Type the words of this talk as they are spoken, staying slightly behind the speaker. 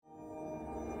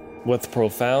With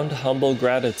profound, humble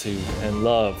gratitude and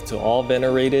love to all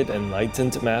venerated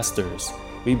enlightened masters,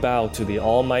 we bow to the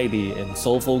Almighty in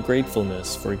soulful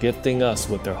gratefulness for gifting us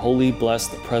with their holy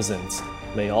blessed presence.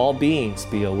 May all beings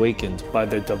be awakened by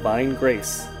their divine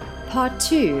grace. Part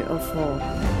 2 of 4.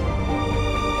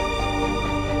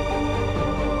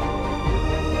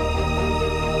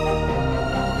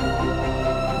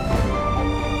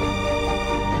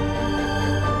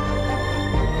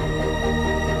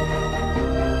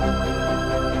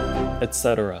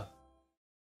 Etc.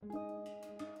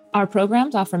 Our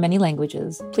programs offer many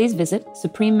languages. Please visit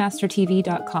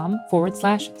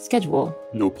suprememastertv.com/schedule.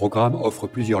 Nos programmes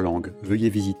offrent plusieurs langues.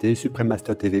 Veuillez visiter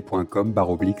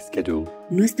suprememastertv.com/schedule.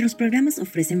 Nuestros programas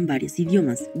ofrecen varios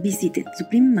idiomas. Visite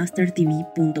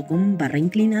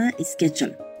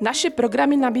suprememastertv.com/schedule. Naše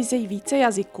programy nabízejí více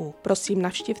jazyků. Prosím,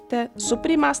 navštivte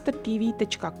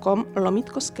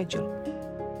suprememastertv.com/schedule.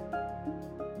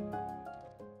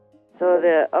 So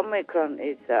the Omicron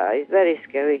is very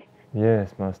scary.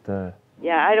 Yes, Master.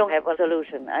 Yeah, I don't have a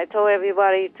solution. I told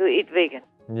everybody to eat vegan.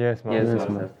 Yes,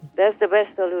 Master. That's the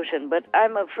best solution, but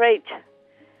I'm afraid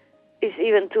it's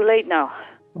even too late now.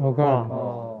 Oh, God.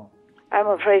 I'm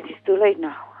afraid it's too late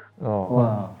now. Oh,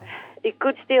 wow. It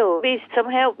could still be some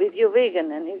help if you're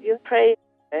vegan and if you pray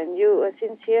and you are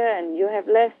sincere and you have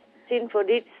less sinful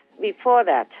deeds before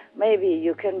that. Maybe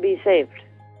you can be saved.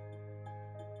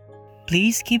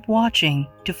 Please keep watching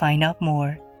to find out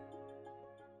more.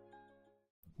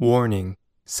 Warning: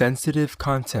 sensitive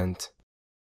content.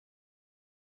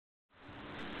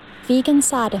 Vegan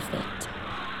side effect.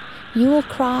 You will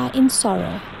cry in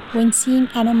sorrow when seeing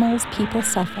animals people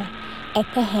suffer at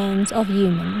the hands of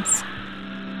humans.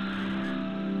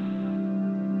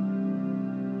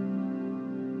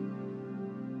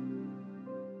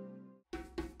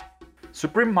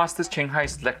 Supreme Master Cheng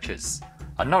Hai's lectures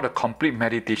are not a complete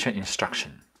meditation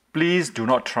instruction. Please do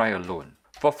not try alone.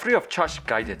 For free of charge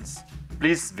guidance,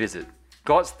 please visit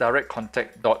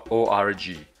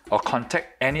godsdirectcontact.org or contact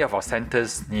any of our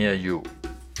centers near you.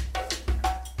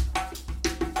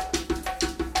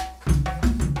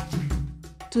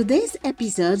 Today's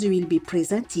episode will be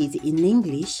presented in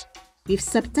English with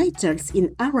subtitles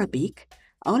in Arabic,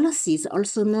 Hollandese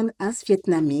also known as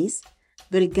Vietnamese,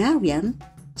 Bulgarian,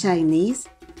 Chinese,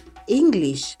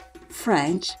 English,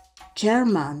 French,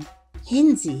 German,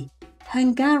 Hindi,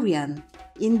 Hungarian,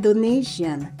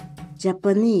 Indonesian,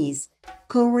 Japanese,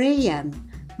 Korean,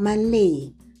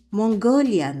 Malay,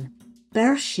 Mongolian,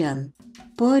 Persian,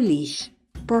 Polish,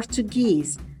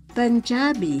 Portuguese,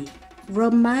 Punjabi,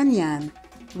 Romanian,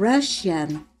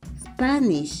 Russian,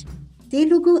 Spanish,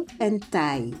 Telugu, and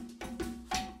Thai.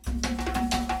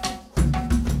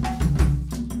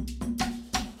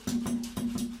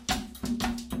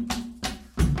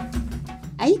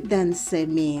 Aidanse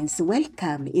means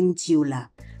welcome in Dioula,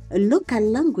 a local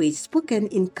language spoken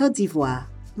in Côte d'Ivoire.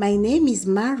 My name is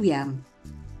Mariam.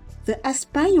 The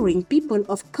aspiring people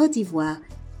of Côte d'Ivoire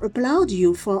applaud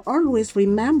you for always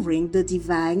remembering the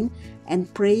divine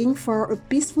and praying for a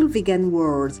peaceful vegan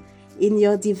world in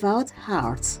your devout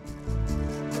hearts.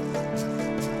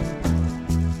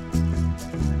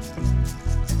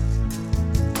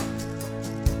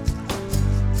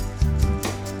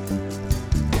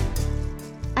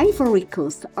 Ivory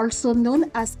Coast, also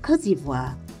known as Côte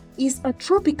d'Ivoire, is a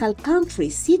tropical country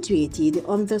situated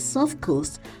on the south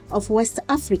coast of West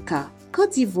Africa.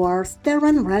 Côte d'Ivoire's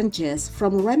terrain ranges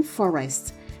from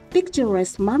rainforests,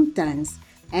 picturesque mountains,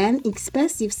 and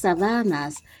expansive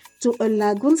savannas to a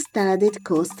lagoon-studded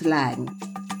coastline.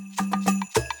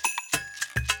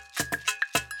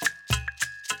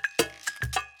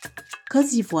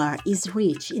 Côte d'Ivoire is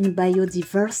rich in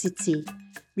biodiversity,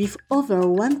 with over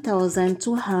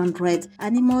 1,200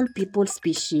 animal-people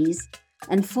species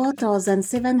and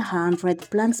 4,700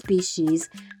 plant species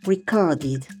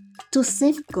recorded. To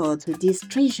safeguard these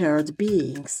treasured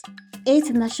beings,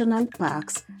 8 national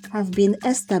parks have been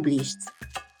established.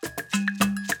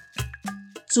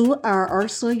 2 are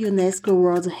also UNESCO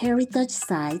World Heritage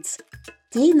Sites,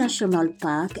 Tay National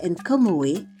Park and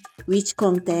Comoé, which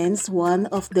contains one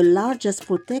of the largest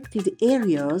protected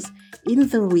areas in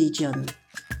the region.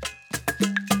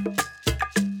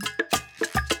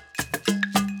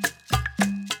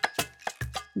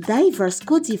 Diverse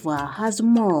Côte d'Ivoire has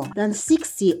more than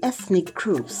 60 ethnic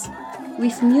groups,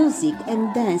 with music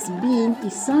and dance being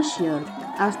essential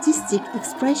artistic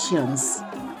expressions.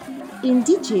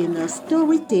 Indigenous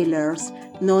storytellers,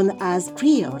 known as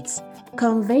griots,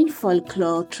 convey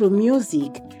folklore through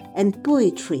music and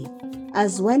poetry,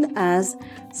 as well as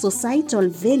societal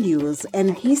values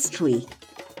and history.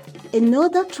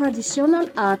 Another traditional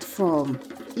art form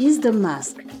is the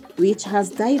masque, which has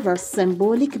diverse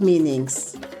symbolic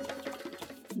meanings.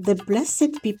 The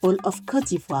blessed people of Côte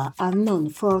d'Ivoire are known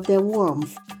for their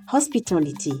warmth,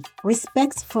 hospitality,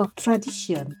 respect for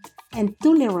tradition, and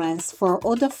tolerance for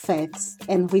other faiths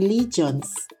and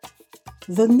religions.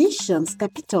 The nation's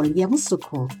capital,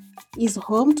 Yamoussoukro, is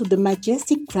home to the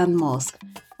majestic Grand Mosque,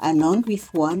 along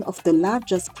with one of the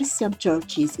largest Christian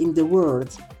churches in the world,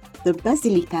 the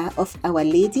Basilica of Our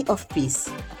Lady of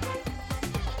Peace.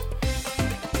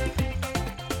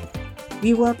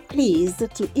 We were pleased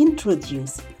to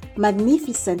introduce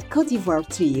magnificent Côte d'Ivoire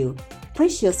to you,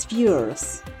 precious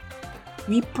viewers.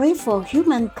 We pray for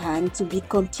humankind to be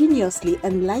continuously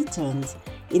enlightened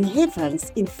in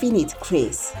heaven's infinite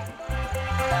grace.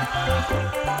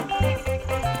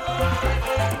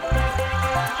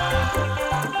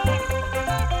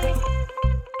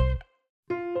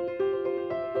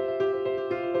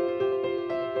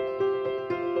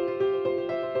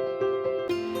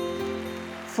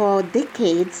 For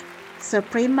decades,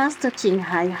 Supreme Master Ching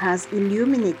Hai has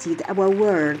illuminated our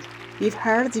world with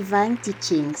her divine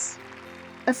teachings.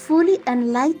 A fully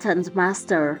enlightened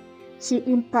master, she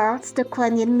imparts the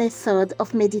Kuan Yin method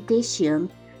of meditation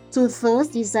to those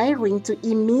desiring to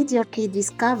immediately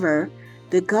discover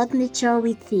the God nature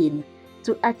within,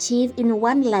 to achieve in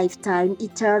one lifetime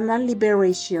eternal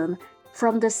liberation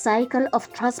from the cycle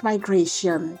of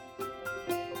transmigration.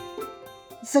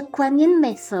 The Kuan Yin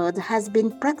method has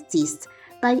been practiced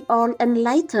by all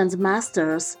enlightened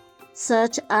masters,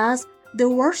 such as the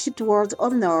worshipped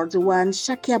world-honored one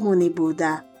Shakyamuni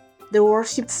Buddha, the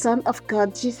worshipped Son of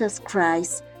God Jesus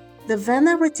Christ, the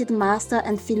venerated master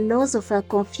and philosopher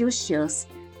Confucius,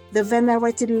 the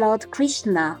venerated Lord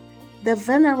Krishna, the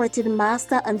venerated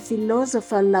master and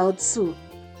philosopher Lao Tzu,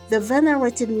 the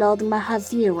venerated Lord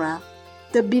Mahavira,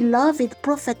 the beloved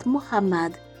Prophet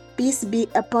Muhammad, peace be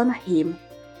upon him,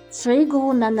 Sri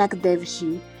Guru Nanak Dev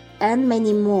Ji, and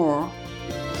many more.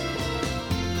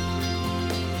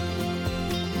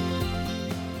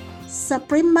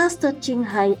 Supreme Master Ching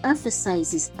Hai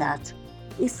emphasizes that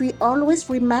if we always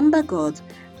remember God,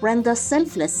 render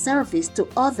selfless service to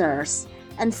others,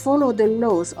 and follow the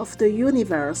laws of the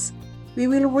universe, we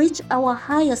will reach our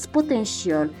highest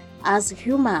potential as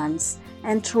humans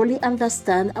and truly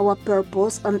understand our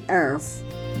purpose on earth.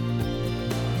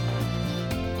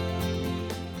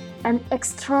 An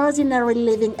extraordinary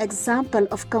living example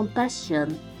of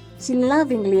compassion, she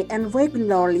lovingly and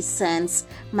regularly sends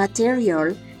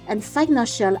material and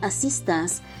financial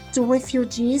assistance to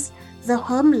refugees, the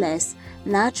homeless,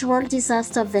 natural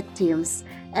disaster victims,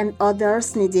 and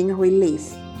others needing relief.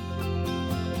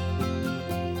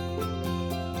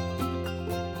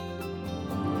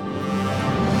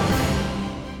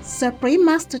 Supreme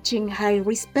Master Ching Hai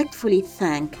respectfully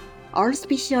thank all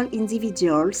special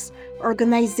individuals,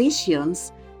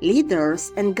 organizations,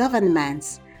 leaders, and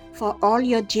governments for all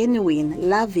your genuine,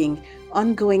 loving,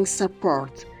 ongoing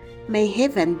support. May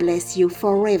heaven bless you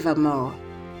forevermore.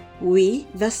 We,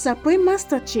 the Supreme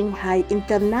Master Ching Hai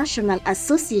International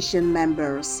Association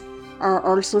members, are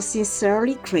also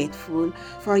sincerely grateful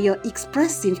for your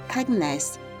expressive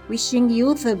kindness, wishing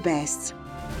you the best.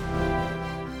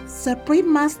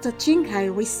 Supreme Master Ching Hai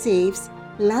receives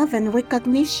love and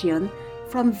recognition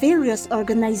from various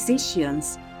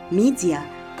organizations, media,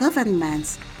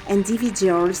 governments,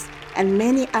 individuals, and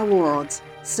many awards,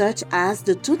 such as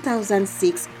the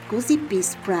 2006 Cozy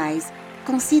Peace Prize,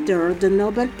 considered the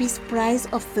Nobel Peace Prize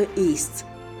of the East,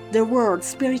 the World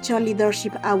Spiritual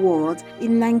Leadership Award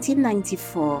in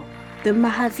 1994, the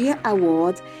Mahavir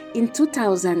Award in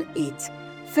 2008,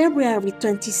 February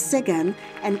 22nd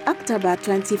and October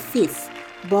 25th,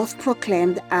 both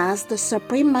proclaimed as the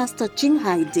Supreme Master Ching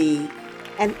Hai Day,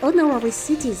 an honorary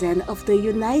citizen of the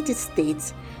United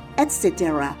States,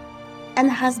 etc., and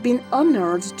has been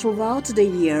honored throughout the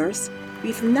years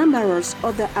with numerous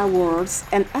other awards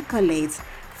and accolades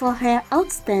for her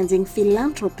outstanding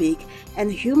philanthropic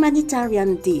and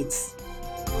humanitarian deeds.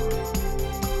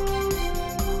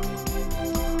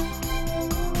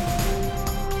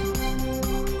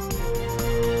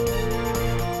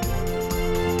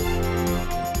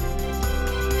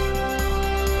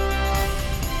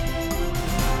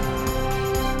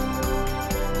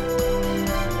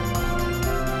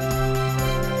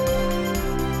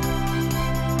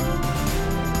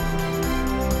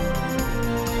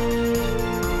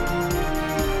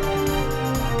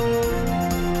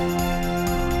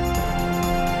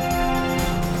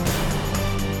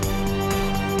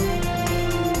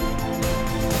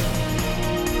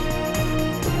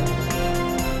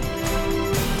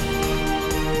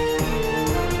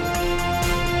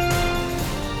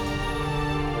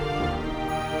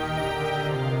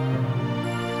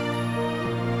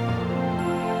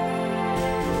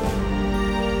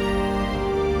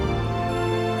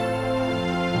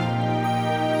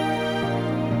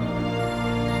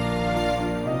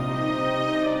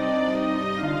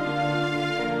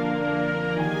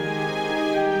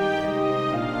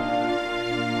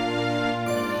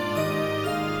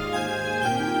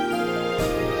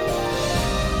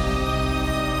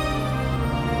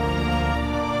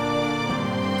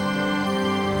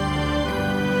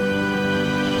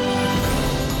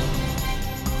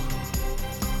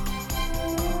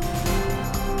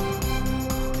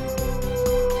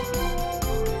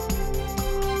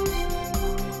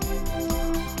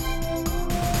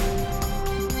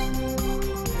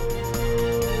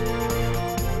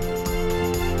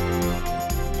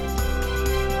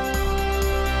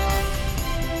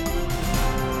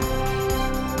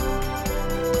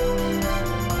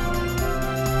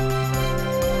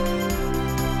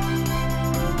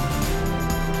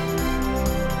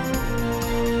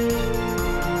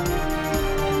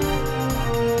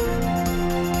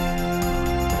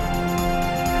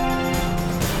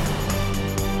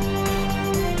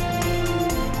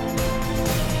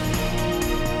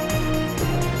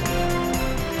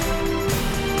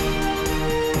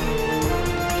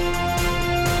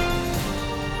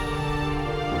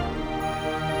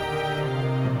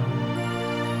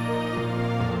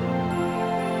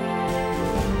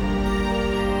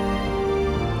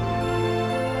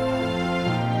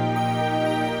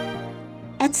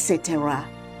 etc.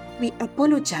 We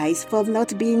apologize for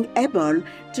not being able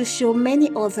to show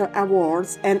many other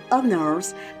awards and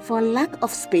honors for lack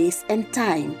of space and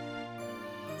time.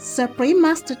 Supreme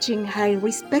Master Ching Hai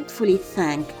respectfully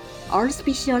thank all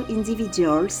special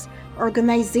individuals,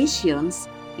 organizations,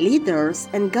 leaders,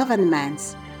 and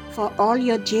governments for all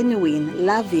your genuine,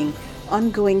 loving,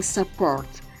 ongoing support.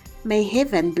 May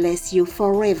heaven bless you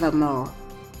forevermore.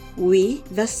 We,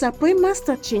 the Supreme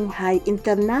Master Ching Hai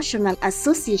International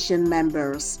Association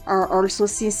members, are also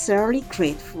sincerely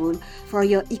grateful for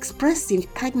your expressive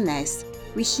kindness,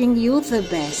 wishing you the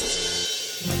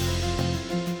best.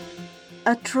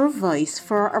 A true voice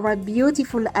for our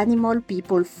beautiful animal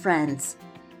people friends.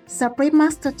 Supreme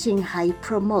Master Ching Hai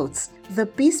promotes the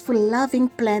peaceful, loving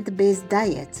plant-based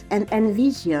diet and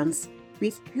envisions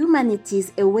with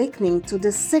humanity's awakening to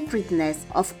the sacredness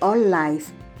of all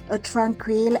life, a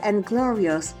tranquil and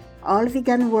glorious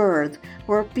all-vegan world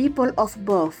where people of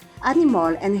both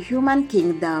animal and human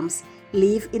kingdoms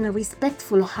live in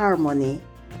respectful harmony.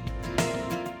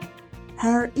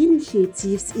 Her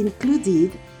initiatives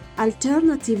included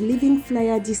alternative living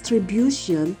flyer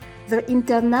distribution, the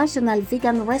international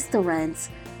vegan restaurants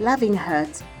Loving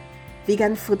Hut,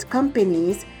 vegan food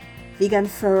companies, vegan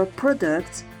fur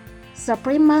products,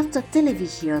 Supreme Master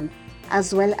Television,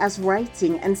 as well as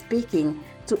writing and speaking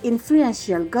to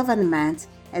influential government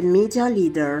and media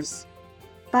leaders,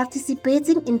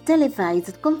 participating in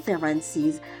televised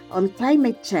conferences on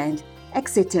climate change,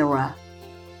 etc.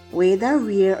 Whether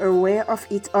we are aware of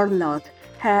it or not,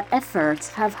 her efforts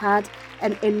have had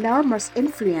an enormous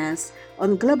influence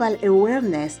on global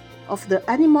awareness of the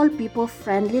animal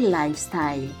people-friendly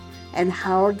lifestyle and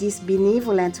how this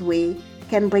benevolent way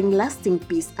can bring lasting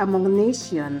peace among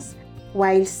nations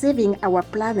while saving our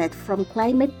planet from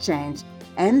climate change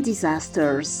and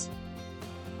disasters.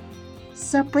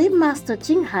 Supreme Master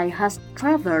Ching Hai has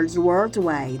traveled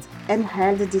worldwide and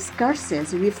held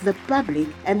discourses with the public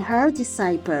and her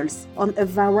disciples on a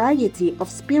variety of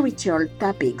spiritual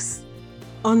topics.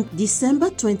 On December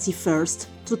 21st,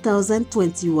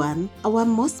 2021, our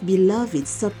most beloved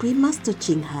Supreme Master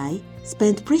Ching Hai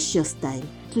spent precious time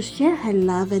to share her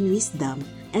love and wisdom,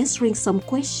 answering some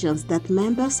questions that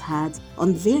members had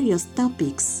on various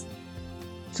topics.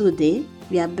 Today,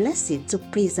 we are blessed to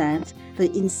present the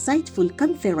insightful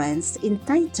conference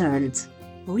entitled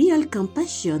Real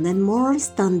Compassion and Moral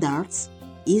Standards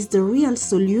is the Real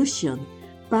Solution,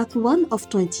 Part 1 of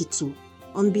 22,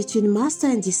 on Between Master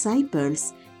and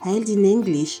Disciples, held in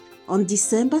English on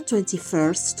December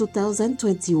 21st,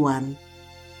 2021.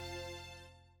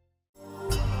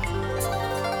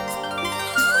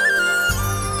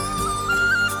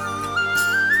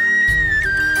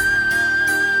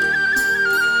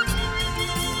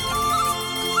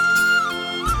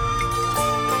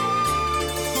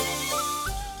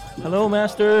 Hello,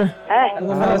 Master. Hi.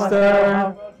 Hello,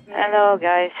 Master. Hello,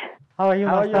 guys. How are you,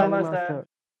 Master?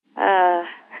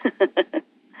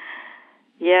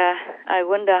 Yeah, I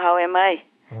wonder how am I.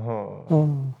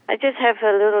 Oh. I just have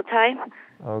a little time,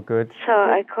 Oh, good. so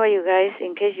I call you guys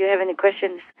in case you have any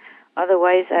questions.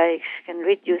 Otherwise, I can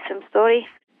read you some story.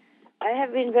 I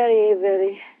have been very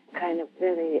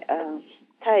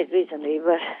tired recently,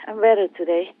 but I'm better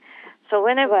today. So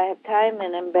whenever I have time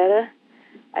and I'm better,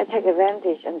 I take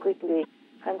advantage and quickly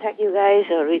contact you guys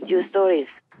or read you stories.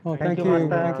 Oh, thank you,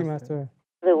 Master.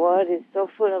 The world is so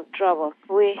full of trouble.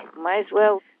 We might as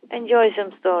well enjoy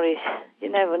some stories. You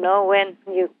never know when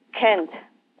you can't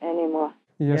anymore.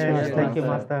 Yes, thank you,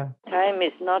 Master. Time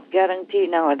is not guaranteed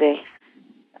nowadays.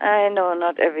 I know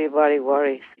not everybody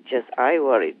worries. Just I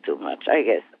worry too much, I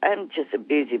guess. I'm just a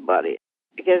busybody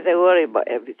because I worry about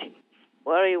everything.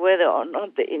 Worry whether or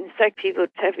not the insect people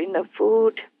have enough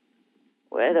food,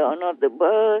 whether or not the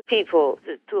bird people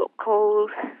is too cold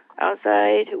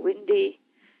outside, windy,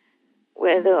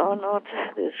 whether or not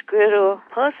the squirrel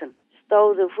person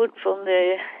stole the food from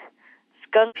the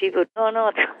skunk people or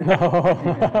not.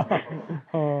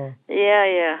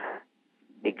 Yeah.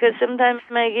 Because sometimes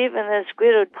my given a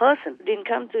squirrel person didn't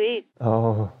come to eat.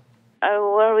 Oh. I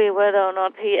worry whether or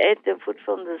not he ate the food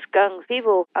from the skunk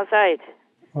people outside.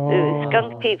 The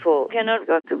skunk people cannot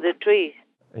go to the trees.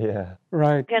 Yeah.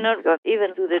 Right. Cannot go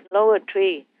even to the lower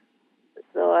tree.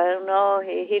 So I don't know,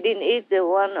 he didn't eat the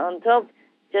one on top,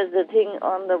 just the thing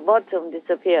on the bottom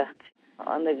disappeared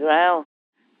on the ground.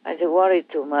 I just worry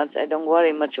too much. I don't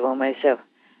worry much about myself.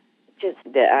 Just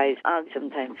the eyes are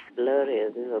sometimes blurry a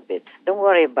little bit. Don't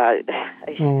worry about it.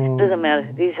 It doesn't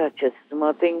matter. These are just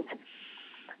small things.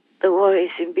 The world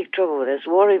is in big trouble. That's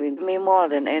worrying me more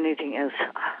than anything else.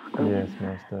 Yes,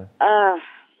 Master.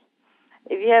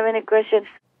 If you have any questions,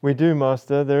 We do,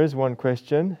 Master. There is one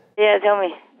question. Yeah, tell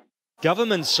me.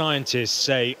 Government scientists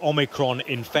say Omicron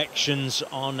infections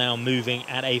are now moving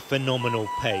at a phenomenal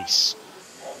pace.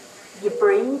 You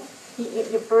breathe,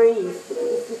 you breathe.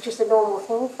 It's just a normal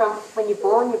thing from when you're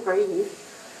born, you breathe.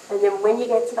 And then when you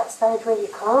get to that stage where you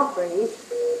can't breathe,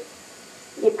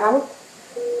 you panic.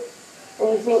 And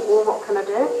you think, well, what can I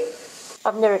do?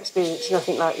 I've never experienced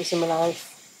nothing like this in my life.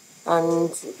 And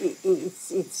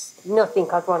it's nothing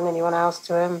I'd want anyone else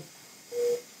to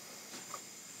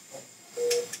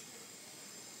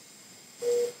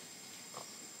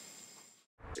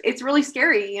It's really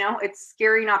scary, it's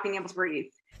scary not being able to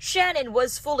breathe. Shannon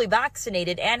was fully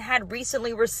vaccinated and had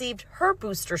recently received her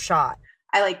booster shot.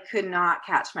 I could not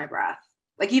catch my breath.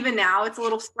 Even now it's a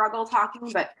little struggle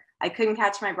talking, but I couldn't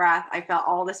catch my breath. I felt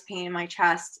all this pain in my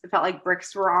chest. It felt like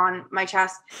bricks were on my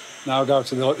chest. Now I go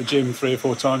to the gym 3 or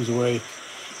 4 times a week,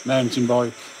 mountain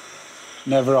bike,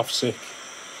 never off sick.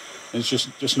 It's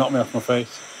just knocked me off my feet.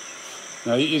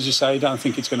 As you say, you don't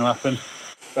think it's going to happen.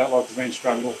 Felt like I've been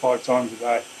strangled 5 times a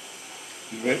day.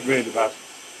 Really bad.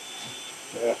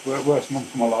 Yeah, worst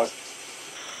month of my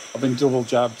life. I've been double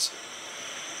jabbed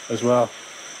as well.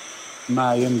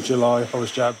 May and July I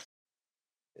was jabbed.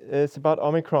 It's about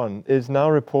Omicron. Is now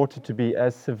reported to be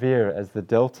as severe as the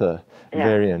Delta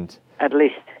variant. At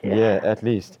least. Yeah, at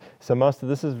least. So, Master,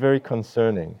 this is very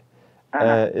concerning.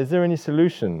 Is there any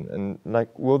solution? And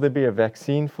will there be a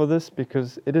vaccine for this?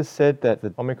 Because it is said that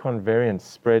the Omicron variant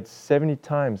spreads 70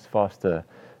 times faster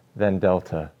than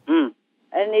Delta.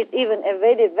 And it even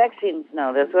evaded vaccines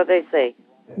now. That's what they say.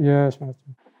 Yes, Master.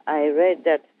 I read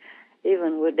that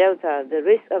even with Delta, the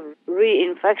risk of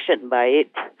reinfection by it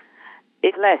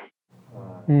is less.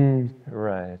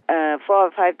 Right. 4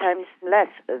 or 5 times less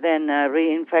than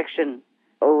reinfection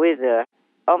with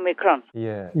Omicron.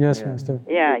 Yeah. Yes, Master.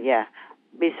 Yeah.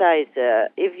 Besides,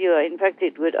 if you are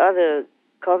infected with other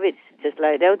COVID, just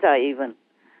like Delta even,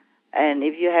 and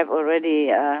if you have already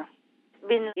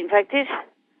been infected,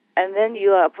 and then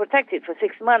you are protected for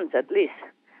 6 months at least.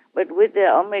 But with the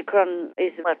Omicron,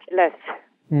 it's much less.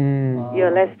 You're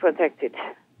less protected,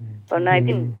 for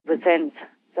 19%,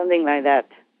 something like that.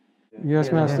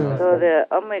 Yes, Master. So the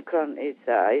Omicron is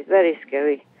very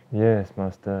scary. Yes,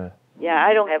 Master. Yeah,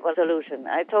 I don't have a solution.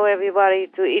 I told everybody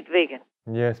to eat vegan.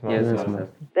 Yes, Master. Yes, Master.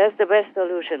 That's the best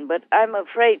solution, but I'm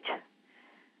afraid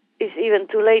it's even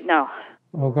too late now.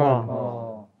 Oh, God.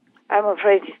 I'm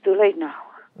afraid it's too late now.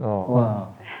 Oh.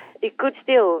 Wow. It could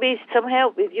still be some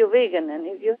help if you're vegan and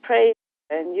if you pray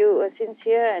and you are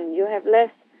sincere and you have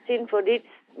less sinful deeds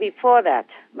before that.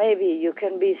 Maybe you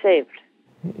can be saved.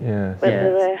 Yes. But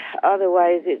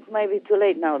otherwise, it might be too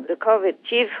late now. The COVID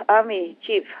army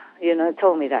chief,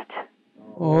 told me that.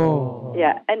 Oh.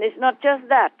 Yeah, and it's not just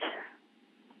that.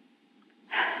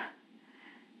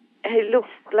 It looks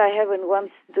like heaven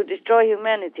wants to destroy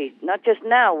humanity, not just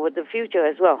now, but the future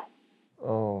as well.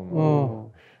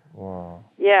 Oh. Wow.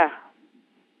 Yeah.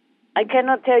 I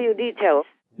cannot tell you details.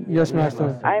 Yes,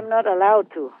 Master. I'm not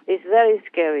allowed to. It's very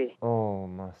scary. Oh,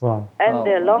 Master. Wow. And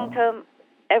the long-term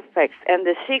effects and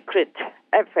the secret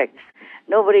effects,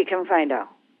 nobody can find out.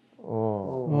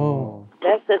 Oh.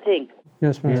 That's the thing.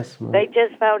 Yes, Master. They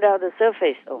just found out the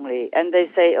surface only, and they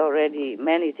say already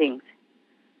many things.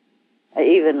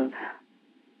 Even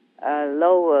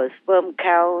lower sperm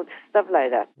count, stuff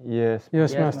like that. Yes.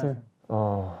 Yes, Master.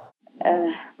 Oh.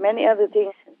 Many other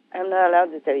things I'm not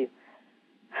allowed to tell you.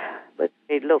 But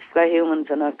it looks like humans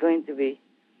are not going to be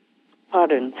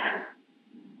pardoned.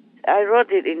 I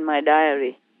wrote it in my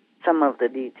diary, some of the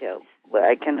details, but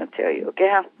I cannot tell you, okay?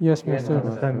 Yes, Master.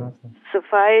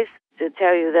 Suffice to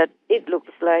tell you that it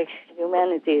looks like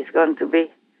humanity is going to be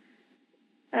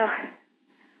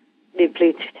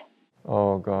depleted.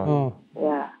 Oh, God. Oh.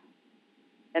 Yeah.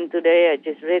 And today I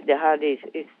just read the Hadith.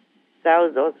 It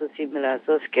sounds also similar,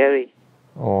 so scary.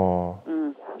 Oh.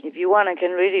 If you want, I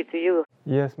can read it to you.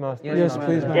 Yes, Master. Yes,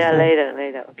 please, Master. Yeah,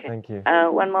 later, okay. Thank you.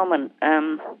 One moment,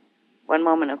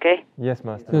 okay? Yes,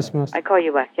 Master. Yes, Master. I call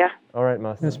you back, yeah? All right,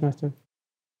 Master. Yes, Master.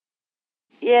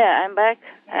 Yeah, I'm back.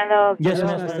 Hello. Yes,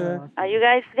 Master. Are you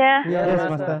guys there? Yes,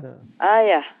 Master.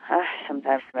 Yeah.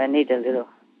 Sometimes I need a little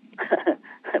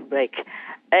break.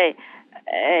 Hey,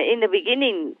 in the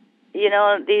beginning,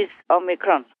 this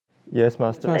Omicron. Yes,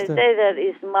 Master. They say that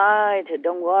it's mild,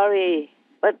 don't worry.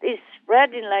 But it's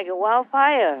spreading like a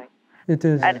wildfire. It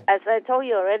is. And as I told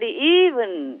you already,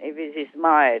 even if it is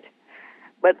mild,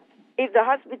 but if the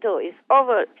hospital is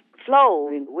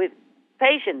overflowing with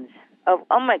patients of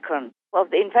Omicron, of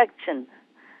the infection,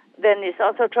 then it's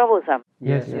also troublesome.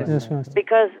 Yes, Master.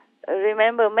 Because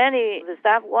remember, many of the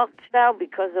staff walked out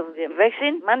because of the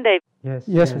vaccine Monday. Yes.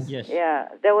 Yeah,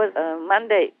 there was a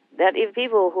mandate that if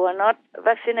people who are not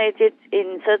vaccinated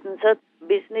in certain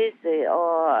business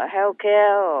or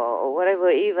healthcare or whatever,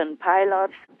 even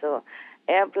pilots or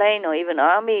airplane or even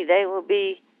army, they will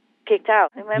be kicked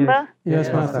out. Remember?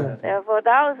 Yes, Master. Therefore,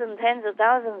 thousands, tens of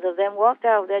thousands of them walked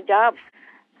out of their jobs.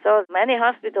 So many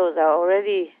hospitals are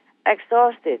already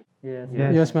exhausted.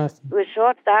 Yes, Master. With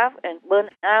short staff and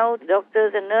burnt out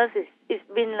doctors and nurses. It's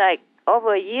been like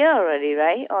over a year already,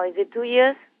 right? Or is it 2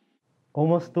 years?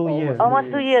 Almost 2 years.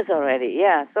 Almost 2 years already,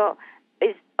 yeah. So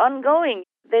it's ongoing.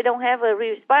 They don't have a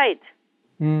respite.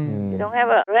 They don't have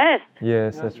a rest.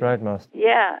 Yes, that's right, Master.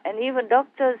 Yeah, and even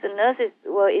doctors and nurses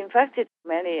were infected,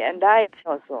 many, and died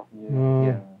also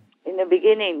in the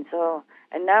beginning. So,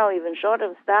 and now even short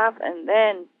of staff, and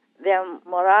then their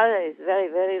morale is very,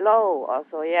 very low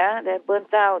also, yeah. They're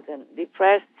burnt out and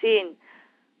depressed, seeing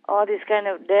all this kind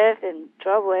of death and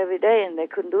trouble every day, and they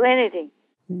couldn't do anything.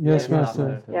 Yes,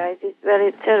 Master. Yeah, it is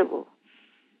very terrible.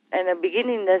 In the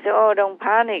beginning, they say, oh, don't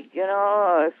panic, you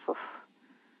know.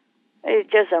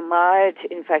 It's just a mild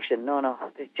infection. No,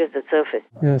 it's just the surface.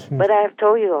 Yes, Master. But I have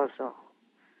told you also,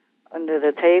 under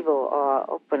the table or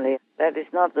openly, that is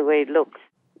not the way it looks.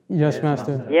 Yes,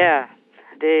 Master. Yeah,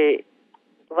 the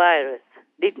virus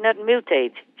did not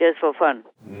mutate just for fun.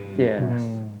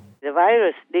 The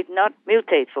virus did not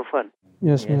mutate for fun.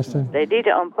 Yes, Master. They did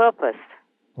it on purpose.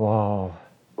 Wow.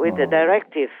 With the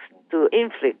directive to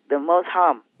inflict the most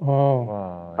harm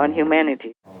on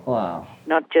humanity. Wow.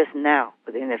 Not just now,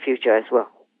 but in the future as well.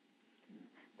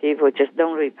 People just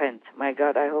don't repent. My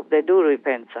God, I hope they do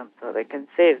repent some so they can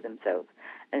save themselves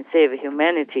and save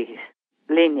humanity's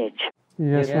lineage.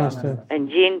 Yes, Master. And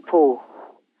gene pool.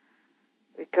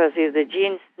 Because if the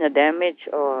genes are damaged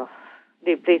or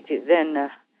depleted, then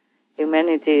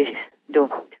humanity is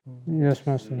doomed. Yes,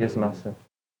 Master. Yes, Master.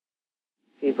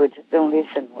 People just don't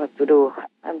listen what to do.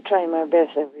 I'm trying my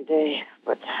best every day,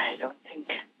 but I don't think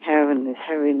heaven is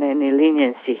having any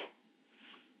leniency.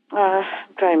 I'm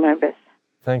trying my best.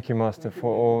 Thank you, Master,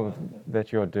 for all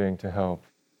that you're doing to help.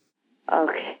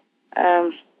 Okay.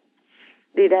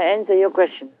 Did I answer your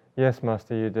question? Yes,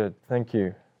 Master, you did. Thank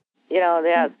you. You know,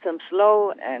 there are some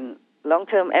slow and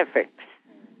long-term effects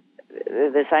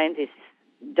the scientists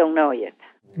don't know yet.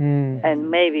 And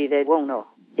maybe they won't know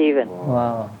even.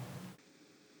 Wow.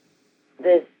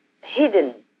 The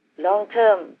hidden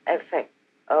long-term effect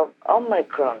of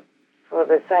Omicron for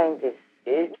the scientists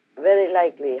is very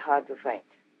likely hard to find.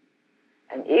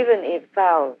 And even if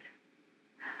found,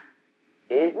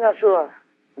 it's not sure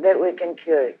that we can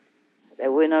cure it.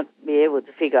 That we'll not be able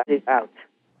to figure this out.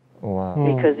 Wow.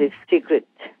 Because it's secret,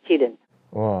 hidden.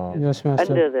 Wow. Yes,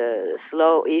 Master. Under the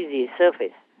slow, easy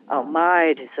surface, or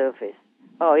mild surface.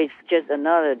 Oh, it's just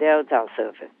another delta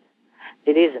surface.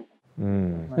 It isn't.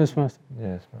 Yes, Master.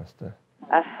 Yes, Master.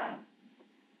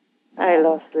 I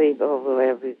lost sleep over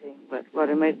everything, but what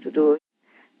am I to do?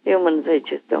 Humans, they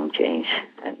just don't change.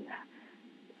 And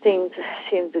things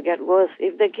seem to get worse.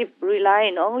 If they keep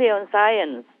relying only on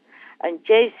science and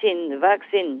chasing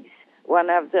vaccines one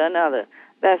after another,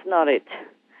 that's not it.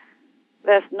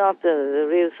 That's not the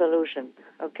real solution.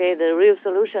 Okay, the real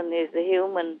solution is the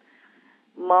human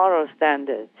moral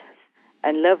standards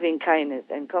and loving kindness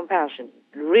and compassion,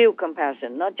 real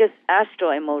compassion, not just astral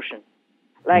emotion.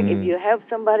 Like if you help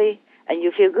somebody and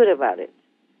you feel good about it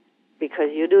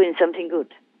because you're doing something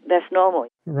good, that's normal.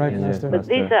 Right, Master. But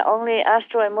these are only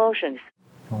astral emotions.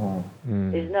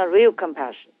 It's not real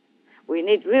compassion. We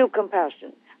need real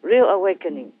compassion, real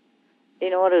awakening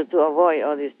in order to avoid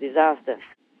all these disasters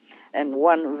and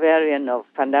one variant of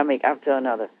pandemic after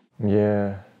another.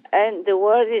 Yeah. And the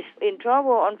world is in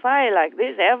trouble, on fire like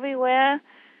this everywhere,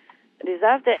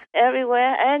 disaster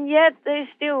everywhere, and yet they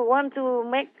still want to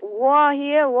make war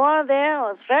here, war there,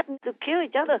 or threaten to kill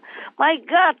each other. My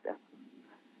God,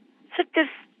 such a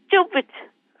stupid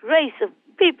race of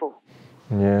people.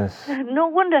 Yes. No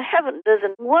wonder heaven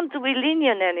doesn't want to be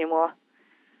lenient anymore.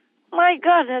 My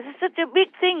God, that's such a big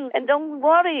thing, and don't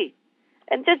worry.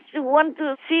 And just want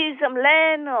to see some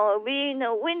land or be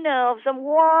a winner of some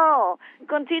war, or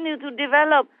continue to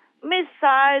develop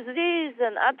missiles, this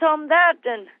and atom that,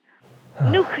 and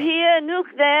nuke here,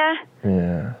 nuke there.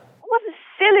 Yeah. What a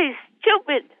silly,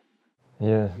 stupid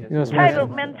Yes. type of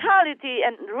mentality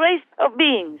and race of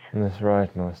beings. That's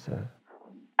right, Master.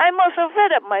 I'm also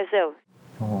fed up myself.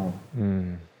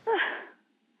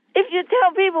 If you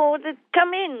tell people to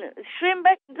come in, swim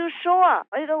back to shore,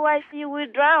 otherwise you will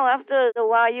drown after a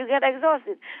while, you get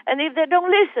exhausted. And if they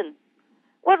don't listen,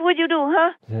 what would you do,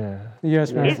 huh? Yeah.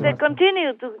 Yes, Master. If they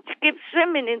continue to keep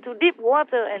swimming into deep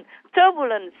water and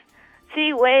turbulence,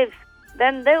 sea waves,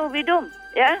 then they will be doomed,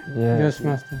 yeah? Yes,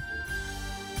 Master.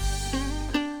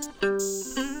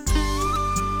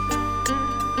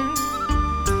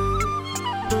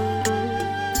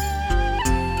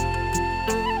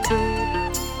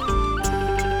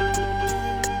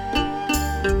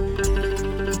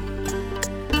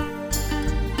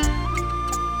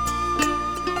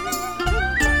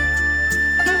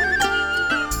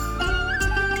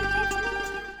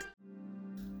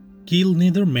 Kill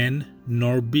neither man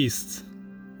nor beasts,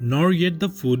 nor yet the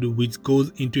food which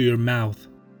goes into your mouth.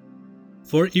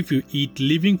 For if you eat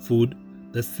living food,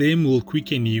 the same will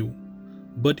quicken you.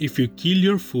 But if you kill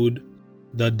your food,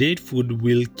 the dead food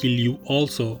will kill you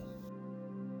also.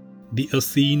 The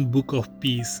Essene Book of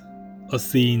Peace,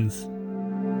 Essenes.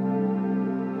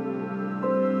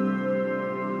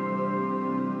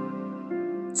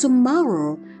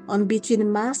 Tomorrow on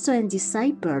Between Master and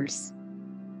Disciples.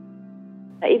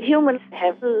 If humans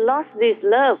have lost this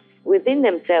love within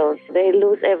themselves, they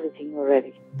lose everything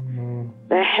already.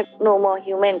 They have no more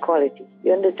human quality.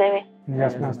 You understand me?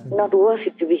 Yes, Master. Not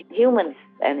worthy to be humans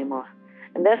anymore.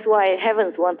 And that's why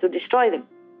heavens want to destroy them.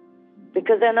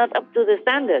 Because they're not up to the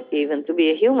standard even to be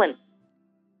a human.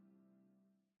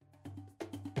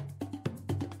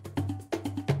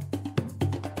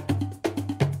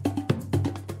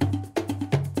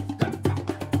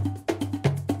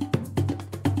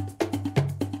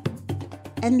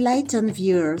 Enlightened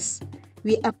viewers,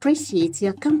 we appreciate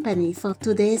your company for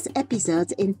today's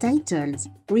episode entitled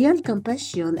Real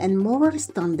Compassion and Moral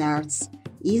Standards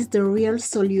is the Real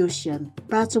Solution,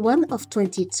 Part 1 of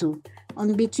 22,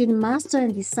 on Between Master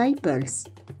and Disciples.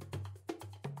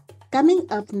 Coming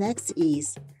up next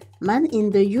is Man in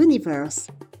the Universe,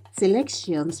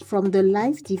 Selections from the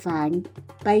Life Divine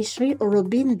by Sri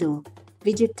Aurobindo,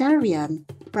 Vegetarian,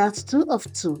 Part 2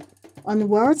 of 2, on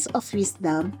Words of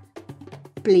Wisdom.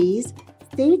 Please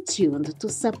stay tuned to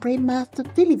Supreme Master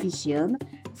Television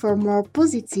for more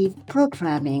positive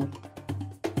programming.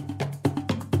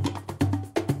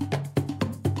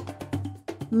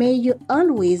 May you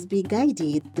always be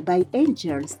guided by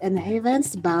angels and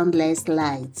heaven's boundless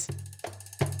light.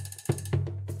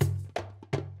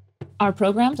 Our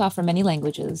programs offer many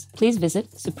languages. Please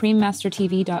visit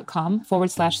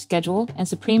suprememastertv.com/schedule and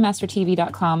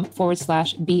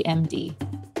suprememastertv.com/BMD.